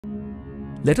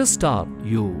Let us start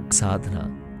Yoga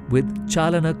Sadhana with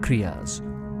Chalana Kriyas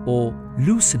or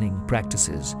loosening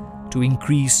practices to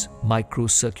increase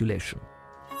microcirculation.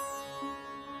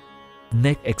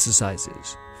 Neck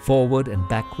exercises, forward and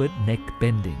backward neck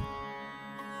bending.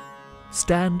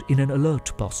 Stand in an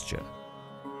alert posture.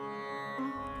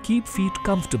 Keep feet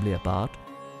comfortably apart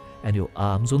and your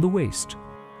arms on the waist.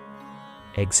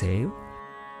 Exhale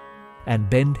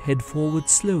and bend head forward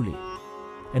slowly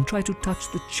and try to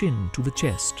touch the chin to the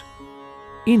chest.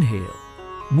 Inhale,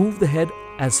 move the head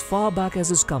as far back as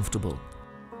is comfortable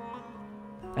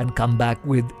and come back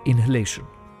with inhalation.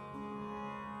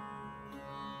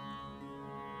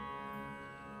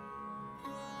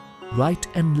 Right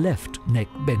and left neck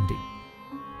bending.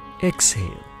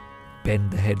 Exhale,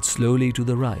 bend the head slowly to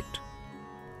the right.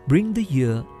 Bring the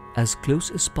ear as close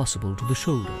as possible to the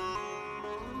shoulder.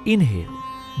 Inhale,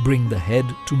 bring the head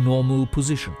to normal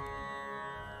position.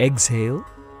 Exhale,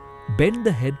 bend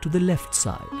the head to the left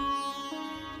side.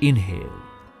 Inhale,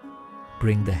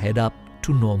 bring the head up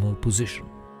to normal position.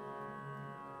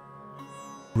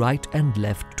 Right and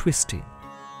left twisting.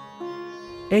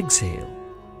 Exhale,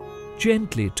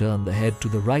 gently turn the head to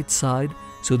the right side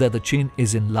so that the chin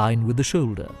is in line with the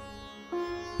shoulder.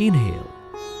 Inhale,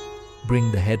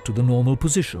 bring the head to the normal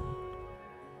position.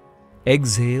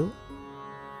 Exhale,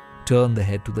 turn the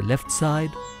head to the left side.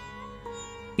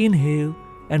 Inhale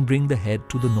and bring the head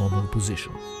to the normal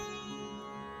position.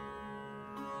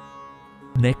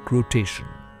 Neck rotation.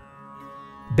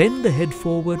 Bend the head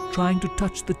forward, trying to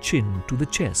touch the chin to the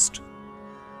chest.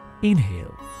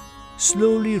 Inhale.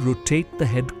 Slowly rotate the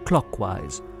head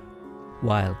clockwise.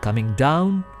 While coming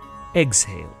down,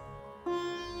 exhale.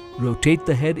 Rotate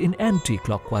the head in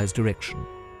anti-clockwise direction.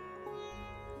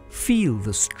 Feel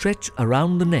the stretch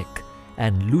around the neck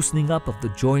and loosening up of the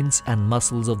joints and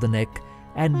muscles of the neck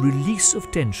and release of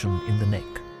tension in the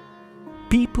neck.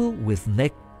 People with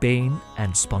neck pain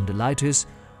and spondylitis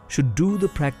should do the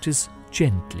practice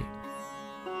gently.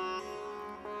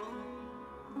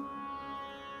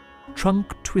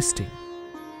 Trunk twisting.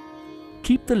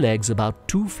 Keep the legs about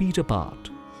 2 feet apart.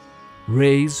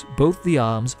 Raise both the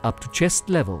arms up to chest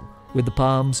level with the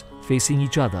palms facing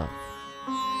each other.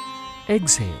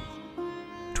 Exhale.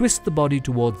 Twist the body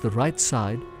towards the right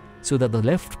side so that the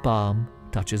left palm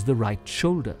touches the right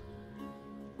shoulder.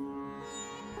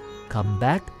 Come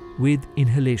back with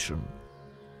inhalation.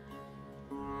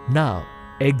 Now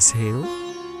exhale,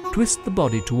 twist the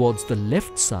body towards the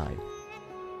left side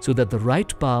so that the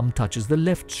right palm touches the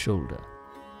left shoulder.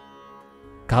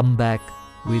 Come back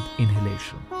with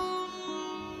inhalation.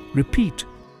 Repeat.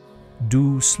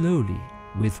 Do slowly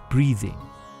with breathing.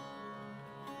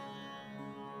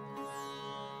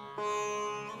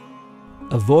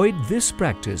 Avoid this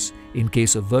practice in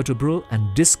case of vertebral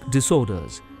and disc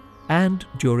disorders and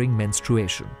during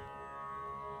menstruation.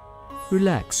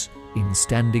 Relax in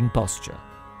standing posture.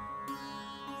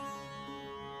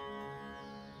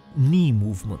 Knee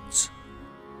movements.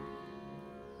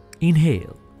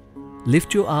 Inhale.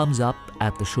 Lift your arms up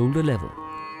at the shoulder level.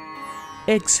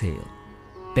 Exhale.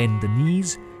 Bend the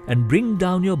knees and bring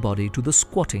down your body to the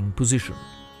squatting position.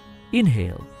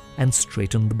 Inhale and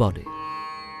straighten the body.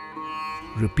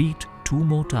 Repeat 2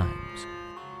 more times.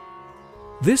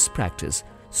 This practice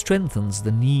strengthens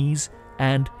the knees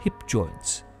and hip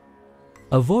joints.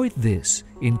 Avoid this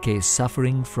in case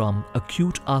suffering from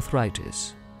acute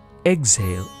arthritis.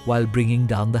 Exhale while bringing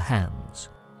down the hands.